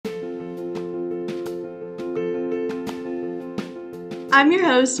I'm your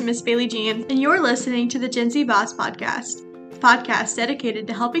host, Miss Bailey Jean, and you're listening to the Gen Z Boss Podcast, a podcast dedicated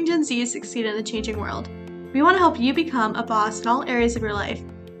to helping Gen Z succeed in the changing world. We want to help you become a boss in all areas of your life.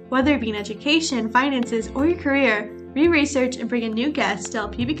 Whether it be in education, finances, or your career, we research and bring in new guests to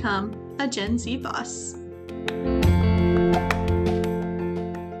help you become a Gen Z boss.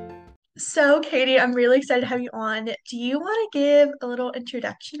 So, Katie, I'm really excited to have you on. Do you want to give a little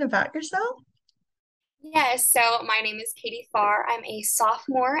introduction about yourself? Yes, so my name is Katie Farr. I'm a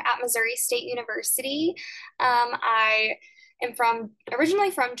sophomore at Missouri State University. I am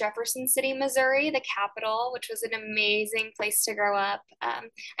originally from Jefferson City, Missouri, the capital, which was an amazing place to grow up. I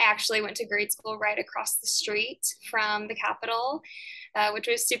actually went to grade school right across the street from the capital, which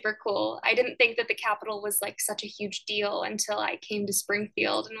was super cool. I didn't think that the capital was like such a huge deal until I came to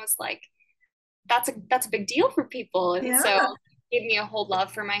Springfield and was like, that's a big deal for people. And Yeah. so gave me a whole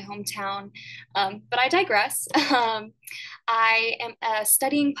love for my hometown. But I digress. I am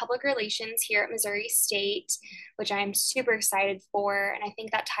studying public relations here at Missouri State, which I'm super excited for. And I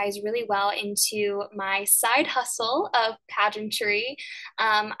think that ties really well into my side hustle of pageantry.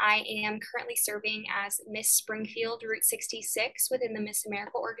 I am currently serving as Miss Springfield Route 66 within the Miss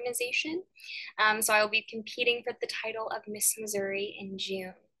America organization. So I will be competing for the title of Miss Missouri in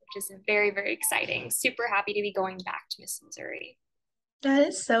June, which is very, very exciting. Super happy to be going back to Miss Missouri. That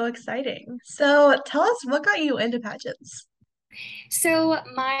is so exciting. So, tell us what got you into pageants? So,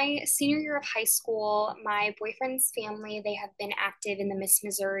 my senior year of high school, my boyfriend's family, they have been active in the Miss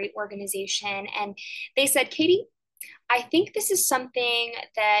Missouri organization. And they said, Katie, I think this is something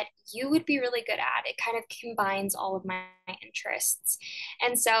that you would be really good at. It kind of combines all of my interests.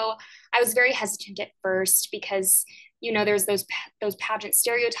 And so I was very hesitant at first because there's those pageant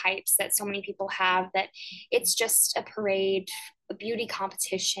stereotypes that so many people have, that it's just a parade, a beauty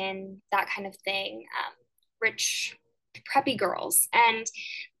competition, that kind of thing. Rich preppy girls. And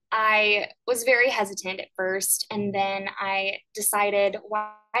I was very hesitant at first, and then I decided,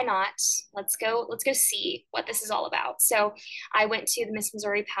 why not? Let's go see what this is all about. So I went to the Miss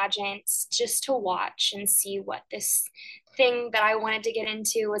Missouri pageants just to watch and see what this thing that I wanted to get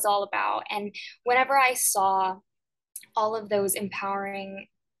into was all about. And whenever I saw all of those empowering,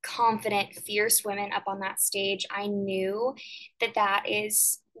 confident, fierce women up on that stage, I knew that that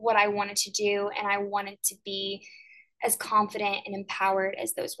is what I wanted to do, and I wanted to be as confident and empowered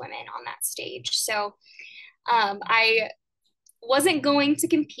as those women on that stage. So I wasn't going to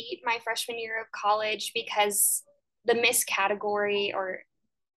compete my freshman year of college because the Miss category or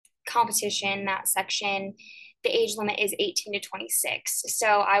competition, that section, the age limit is 18 to 26. So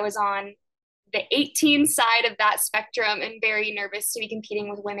I was on the 18 side of that spectrum and very nervous to be competing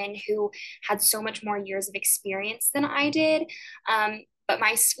with women who had so much more years of experience than I did. But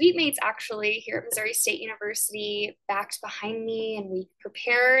my suite mates actually here at Missouri State University backed behind me, and we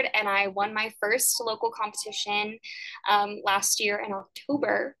prepared, and I won my first local competition last year in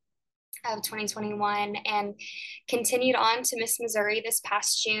October of 2021, and continued on to Miss Missouri this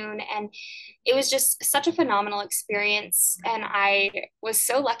past June. And it was just such a phenomenal experience. And I was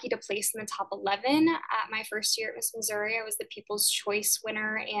so lucky to place in the top 11 at my first year at Miss Missouri. I was the People's Choice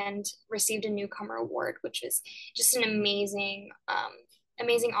winner and received a newcomer award, which is just an amazing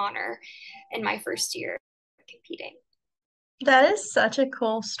honor in my first year competing. That is such a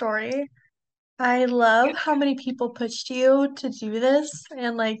cool story. I love how many people pushed you to do this,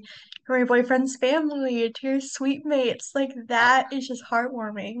 and like from your boyfriend's family to your sweet mates. Like, that is just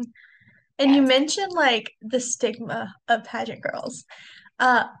heartwarming. And you Yes. mentioned like the stigma of pageant girls.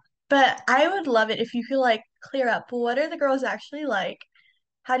 Uh, but I would love it if you could like clear up what are the girls actually like?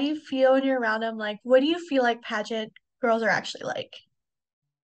 How do you feel when you're around them? Like, what do you feel like pageant girls are actually like?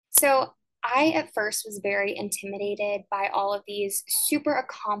 So I at first was very intimidated by all of these super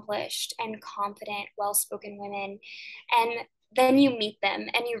accomplished and confident, well spoken women. And then you meet them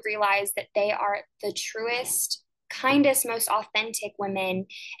and you realize that they are the truest, kindest, most authentic women.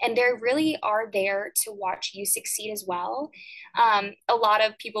 And they really are there to watch you succeed as well. A lot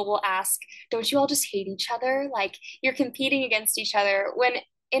of people will ask, don't you all just hate each other? Like, you're competing against each other, when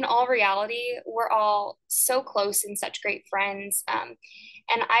in all reality, we're all so close and such great friends.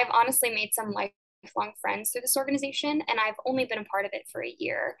 And I've honestly made some lifelong friends through this organization, and I've only been a part of it for a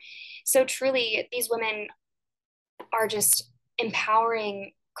year. So truly, these women are just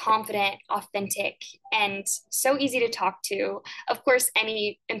empowering, confident, authentic, and so easy to talk to. Of course,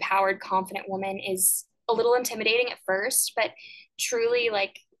 any empowered, confident woman is a little intimidating at first, but truly,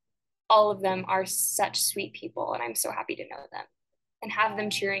 like, all of them are such sweet people, and I'm so happy to know them and have them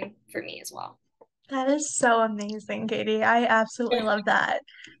cheering for me as well. That is so amazing, Katie. I absolutely love that.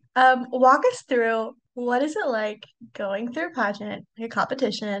 Walk us through. What is it like going through a pageant, like a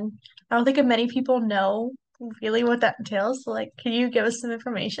competition? I don't think many people know really what that entails. So, like, can you give us some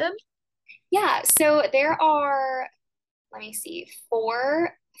information? Yeah, so there are, let me see,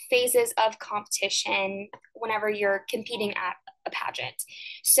 four phases of competition whenever you're competing at a pageant.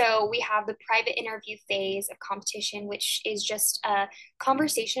 So we have the private interview phase of competition, which is just a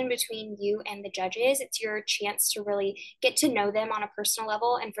conversation between you and the judges. It's your chance to really get to know them on a personal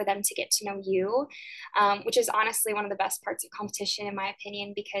level and for them to get to know you, which is honestly one of the best parts of competition, in my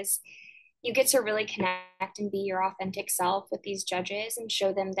opinion, because you get to really connect and be your authentic self with these judges and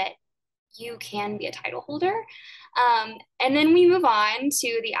show them that you can be a title holder. And then we move on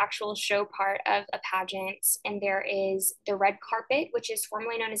to the actual show part of a pageant. And there is the red carpet, which is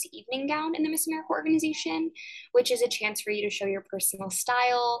formerly known as the evening gown in the Miss America organization, which is a chance for you to show your personal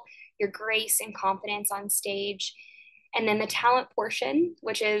style, your grace and confidence on stage. And then the talent portion,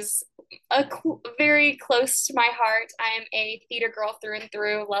 which is very close to my heart. I am a theater girl through and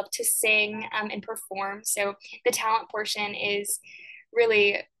through, love to sing and perform. So the talent portion is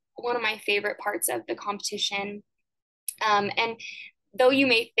really one of my favorite parts of the competition. And though you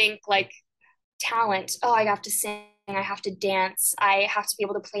may think like talent, oh, I have to sing, I have to dance, I have to be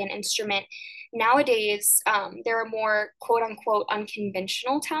able to play an instrument. Nowadays, there are more quote unquote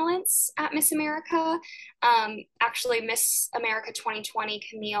unconventional talents at Miss America. Actually, Miss America 2020,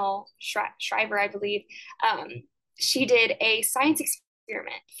 Camille Shriver, I believe, um, she did a science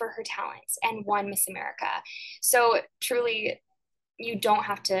experiment for her talents and won Miss America. So truly, you don't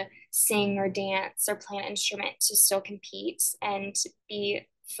have to sing or dance or play an instrument to still compete and be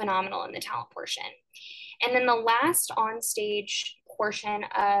phenomenal in the talent portion. And then the last on-stage portion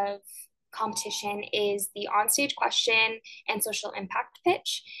of competition is the onstage question and social impact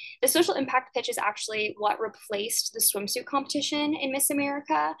pitch. The social impact pitch is actually what replaced the swimsuit competition in Miss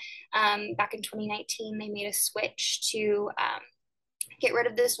America. Back in 2019, they made a switch to get rid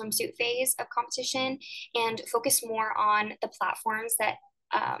of the swimsuit phase of competition and focus more on the platforms that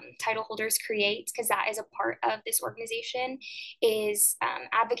title holders create, because that is a part of this organization, is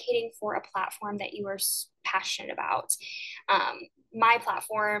advocating for a platform that you are passionate about. My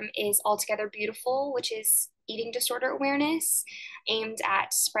platform is Altogether Beautiful, which is eating disorder awareness, aimed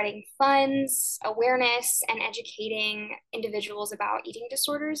at spreading funds, awareness, and educating individuals about eating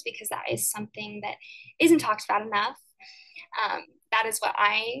disorders, because that is something that isn't talked about enough. That is what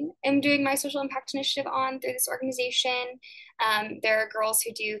I am doing my social impact initiative on through this organization. There are girls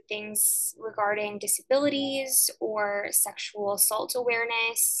who do things regarding disabilities or sexual assault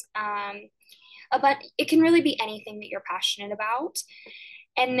awareness, but it can really be anything that you're passionate about.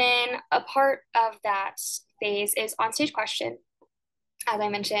 And then a part of that phase is onstage question, as I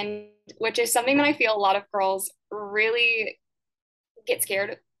mentioned, which is something that I feel a lot of girls really get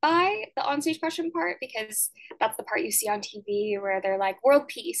scared by, the onstage question part, because that's the part you see on TV where they're like world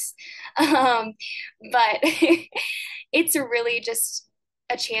peace. But it's really just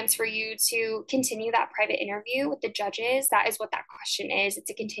a chance for you to continue that private interview with the judges. That is what that question is. It's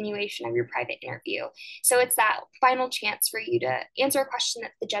a continuation of your private interview. So it's that final chance for you to answer a question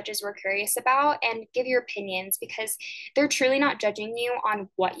that the judges were curious about and give your opinions, because they're truly not judging you on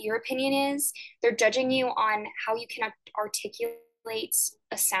what your opinion is. They're judging you on how you can articulate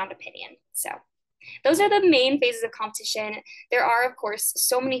a sound opinion. So those are the main phases of competition. There are, of course,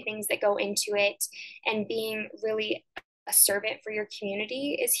 so many things that go into it, and being really a servant for your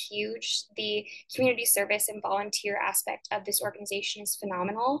community is huge. The community service and volunteer aspect of this organization is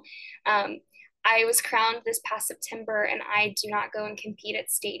phenomenal. I was crowned this past September, and I do not go and compete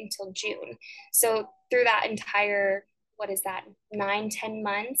at state until June. So through that entire, what is that, 9-10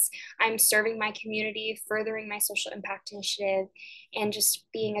 months, I'm serving my community, furthering my social impact initiative, and just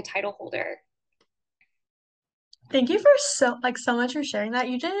being a title holder. Thank you for so much for sharing that.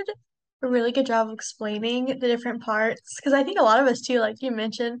 You did a really good job of explaining the different parts because I think a lot of us too, like you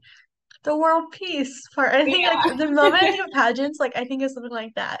mentioned, the world peace part. I think like the moment I think of pageants, like I think of something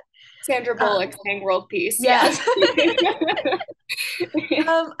like that. Sandra Um, Bullock saying world peace. Yeah.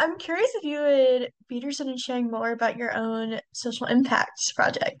 yes. I'm curious if you would be interested in sharing more about your own social impact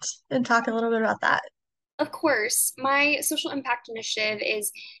project and talk a little bit about that. Of course, my social impact initiative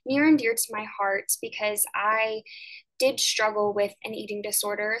is near and dear to my heart because I did struggle with an eating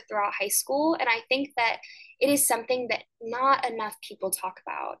disorder throughout high school. And I think that it is something that not enough people talk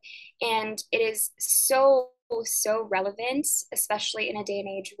about. And it is so relevant, especially in a day and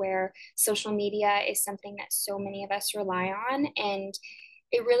age where social media is something that so many of us rely on. And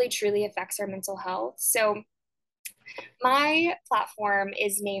it really truly affects our mental health. So My platform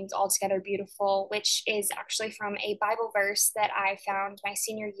is named Altogether Beautiful, which is actually from a Bible verse that I found my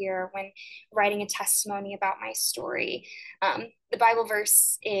senior year when writing a testimony about my story. The Bible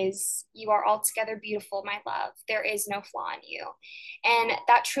verse is, "You are altogether beautiful, my love. There is no flaw in you." And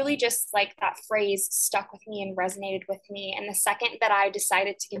that truly just like that phrase stuck with me and resonated with me. And the second that I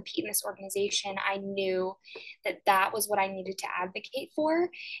decided to compete in this organization, I knew that that was what I needed to advocate for,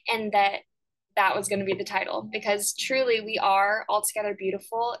 and that was going to be the title, because truly we are altogether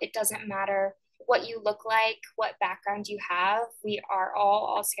beautiful. It doesn't matter what you look like, what background you have. We are all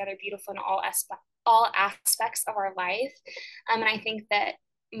altogether beautiful in all aspects of our life. And I think that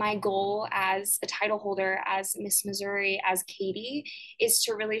my goal as a title holder, as Miss Missouri, as Katie, is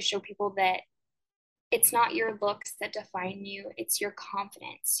to really show people that it's not your looks that define you, it's your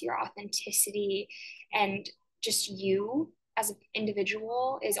confidence, your authenticity, and just you as an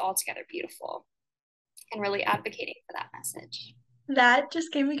individual is altogether beautiful, and really advocating for that message. That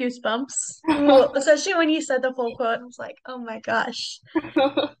just gave me goosebumps. Well, especially when you said the full quote, I was like, oh my gosh.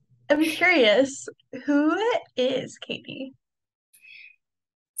 I'm curious, who is Katie?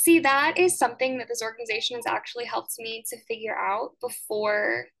 See, that is something that this organization has actually helped me to figure out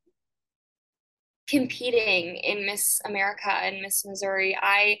before competing in Miss America and Miss Missouri.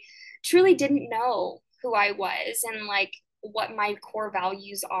 I truly didn't know who I was and like what my core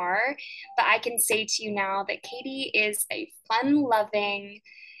values are. But I can say to you now that Katie is a fun loving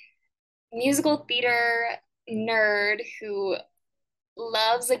musical theater nerd who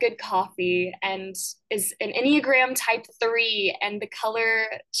loves a good coffee and is an Enneagram type 3, and the color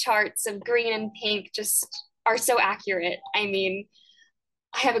charts of green and pink just are so accurate. I mean,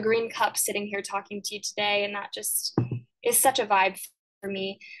 I have a green cup sitting here talking to you today, and that just is such a vibe for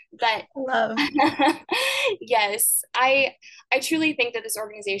me. But Love. yes, I truly think that this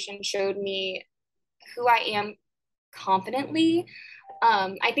organization showed me who I am confidently.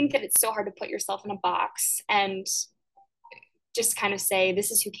 I think that it's so hard to put yourself in a box and just kind of say this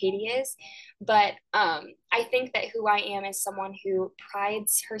is who Katie is. But I think that who I am is someone who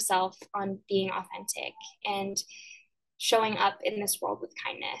prides herself on being authentic and showing up in this world with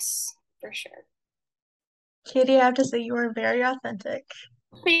kindness, for sure. Katie, I have to say you are very authentic.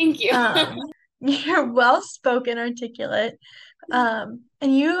 Thank you. You're well spoken, articulate. And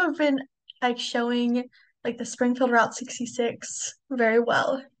you have been like showing like the Springfield Route 66 very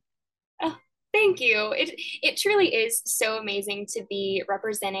well. Oh, thank you. It truly is so amazing to be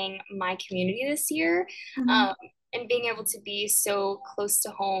representing my community this year, Mhm. um, and being able to be so close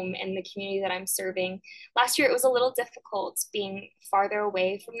to home in the community that I'm serving. Last year, it was a little difficult being farther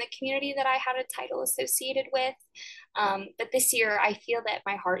away from the community that I had a title associated with. But this year, I feel that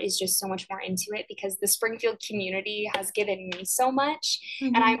my heart is just so much more into it because the Springfield community has given me so much.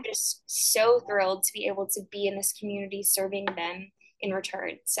 And I'm Mhm. just so thrilled to be able to be in this community serving them in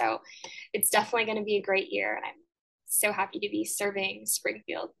return. So it's definitely going to be a great year. And I'm so happy to be serving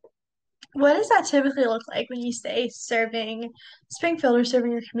Springfield. What does that typically look like when you say serving Springfield or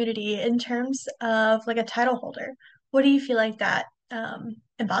serving your community in terms of like a title holder? What do you feel like that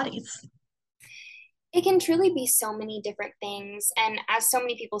embodies? It can truly be so many different things. And as so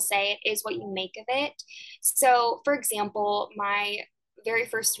many people say, it is what you make of it. So, for example, my very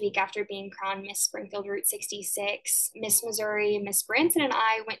first week after being crowned Miss Springfield Route 66, Miss Missouri, Miss Branson, and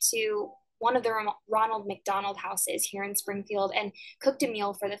I went to one of the Ronald McDonald houses here in Springfield and cooked a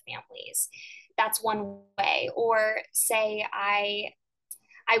meal for the families. That's one way. Or say I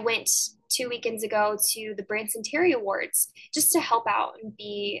went 2 weekends ago to the Branson Terry Awards just to help out and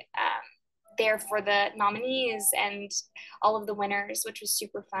be there for the nominees and all of the winners, which was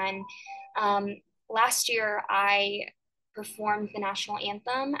super fun. Um, Last year, I performed the national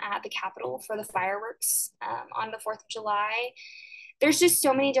anthem at the Capitol for the fireworks on the 4th of July. There's just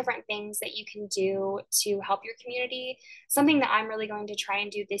so many different things that you can do to help your community. Something that I'm really going to try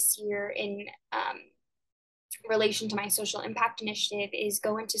and do this year in relation to my social impact initiative is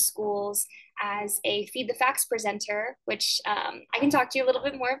go into schools as a Feed the Facts presenter, which I can talk to you a little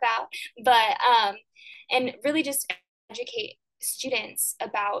bit more about, but and really just educate students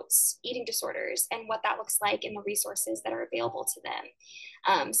about eating disorders and what that looks like and the resources that are available to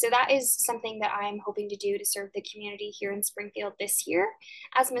them. So that is something that I'm hoping to do to serve the community here in Springfield this year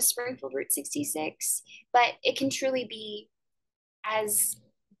as Miss Springfield Route 66. But it can truly be as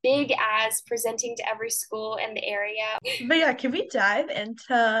big as presenting to every school in the area. But yeah, can we dive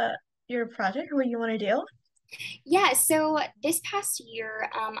into your project or what you want to do? Yeah, so this past year,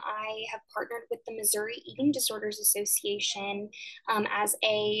 I have partnered with the Missouri Eating Disorders Association as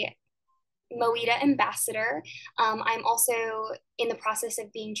a MOEDA ambassador. I'm also in the process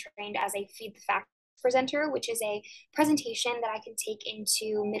of being trained as a Feed the Facts presenter, which is a presentation that I can take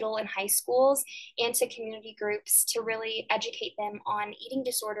into middle and high schools and to community groups to really educate them on eating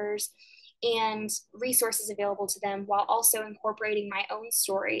disorders and resources available to them, while also incorporating my own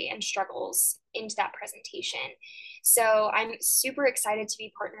story and struggles into that presentation. So I'm super excited to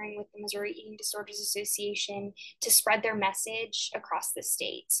be partnering with the Missouri Eating Disorders Association to spread their message across the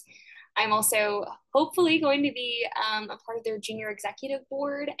state. I'm also hopefully going to be a part of their junior executive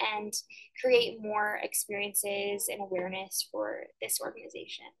board and create more experiences and awareness for this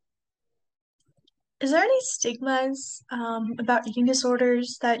organization. Is there any stigmas about eating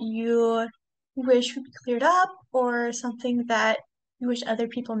disorders that you wish would be cleared up or something that you wish other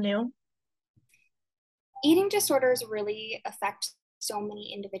people knew? Eating disorders really affect so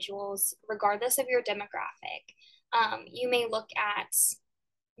many individuals, regardless of your demographic. You may look at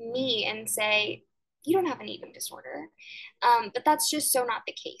me and say, you don't have an eating disorder. But that's just so not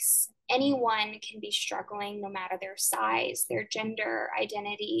the case. Anyone can be struggling no matter their size, their gender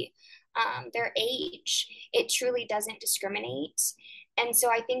identity, their age. It truly doesn't discriminate. And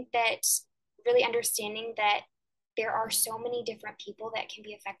so I think that really understanding that there are so many different people that can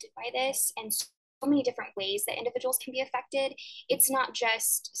be affected by this and so many different ways that individuals can be affected. It's not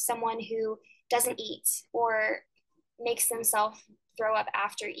just someone who doesn't eat or makes themselves throw up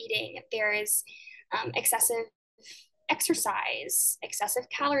after eating. There is excessive exercise, excessive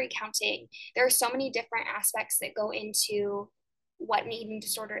calorie counting. There are so many different aspects that go into what an eating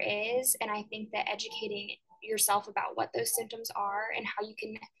disorder is. And I think that educating yourself about what those symptoms are and how you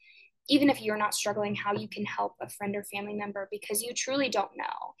can, even if you're not struggling, how you can help a friend or family member, because you truly don't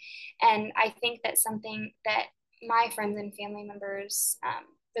know. And I think that something that my friends and family members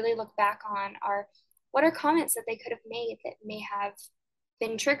really look back on are what are comments that they could have made that may have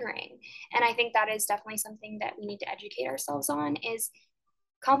been triggering. And I think that is definitely something that we need to educate ourselves on, is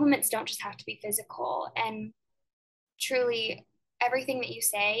compliments don't just have to be physical. And truly everything that you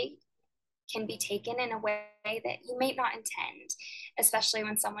say can be taken in a way that you may not intend, especially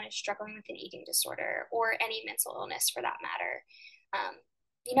when someone is struggling with an eating disorder or any mental illness for that matter.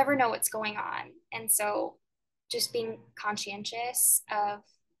 You never know what's going on. And so just being conscientious of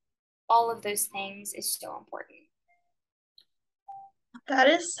all of those things is so important. That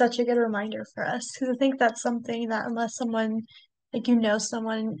is such a good reminder for us because I think that's something that unless someone, like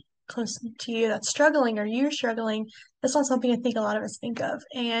someone close to you that's struggling or you're struggling, that's not something I think a lot of us think of.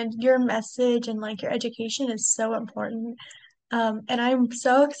 And your message and like your education is so important. And I'm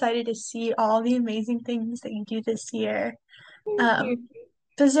so excited to see all the amazing things that you do this year. Thank you. Um,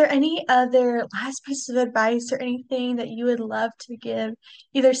 is there any other last piece of advice or anything that you would love to give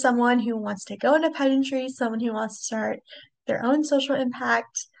either someone who wants to go into pageantry, someone who wants to start their own social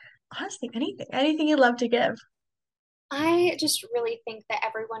impact? Honestly, anything you'd love to give. I just really think that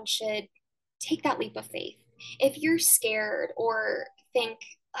everyone should take that leap of faith. If you're scared or think,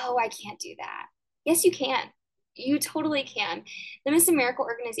 oh, I can't do that, yes, you can. You totally can. The Miss America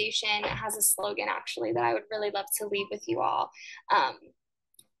organization has a slogan actually that I would really love to leave with you all. Um,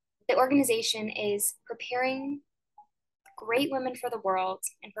 the organization is preparing great women for the world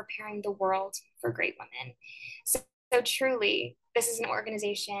and preparing the world for great women. So truly, this is an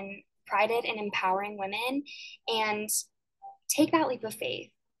organization prided in empowering women, and take that leap of faith.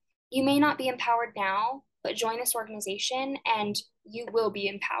 You may not be empowered now, but join this organization and you will be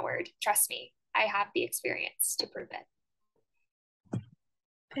empowered. Trust me, I have the experience to prove it.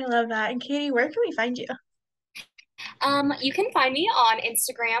 I love that. And Katie, where can we find you? You can find me on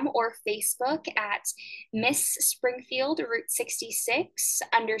Instagram or Facebook at Miss Springfield Route 66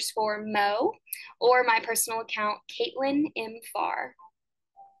 underscore Mo, or my personal account, Caitlin M. Farr.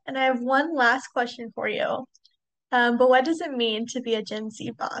 And I have one last question for you. But what does it mean to be a Gen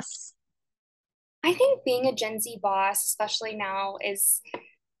Z boss? I think being a Gen Z boss, especially now, is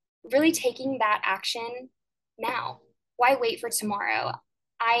really taking that action now. Why wait for tomorrow?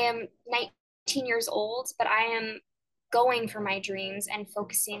 I am 19 years old, but I am going for my dreams and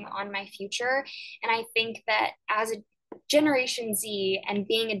focusing on my future. And I think that as a Generation Z and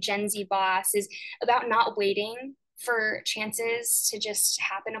being a Gen Z boss is about not waiting for chances to just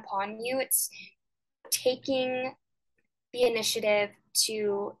happen upon you. It's taking the initiative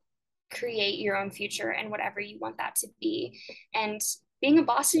to create your own future and whatever you want that to be. And being a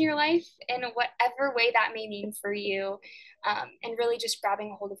boss in your life in whatever way that may mean for you, and really just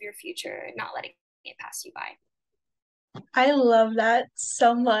grabbing a hold of your future and not letting it pass you by. I love that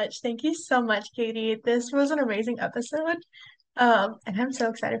so much. Thank you so much, Katie. This was an amazing episode. And I'm so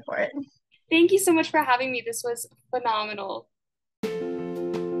excited for it. Thank you so much for having me. This was phenomenal.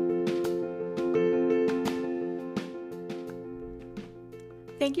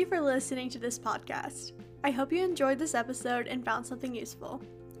 Thank you for listening to this podcast. I hope you enjoyed this episode and found something useful.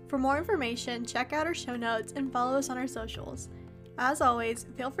 For more information, check out our show notes and follow us on our socials. As always,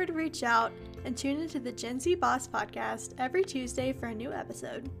 feel free to reach out and tune into the Gen Z Boss podcast every Tuesday for a new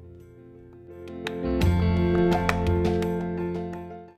episode.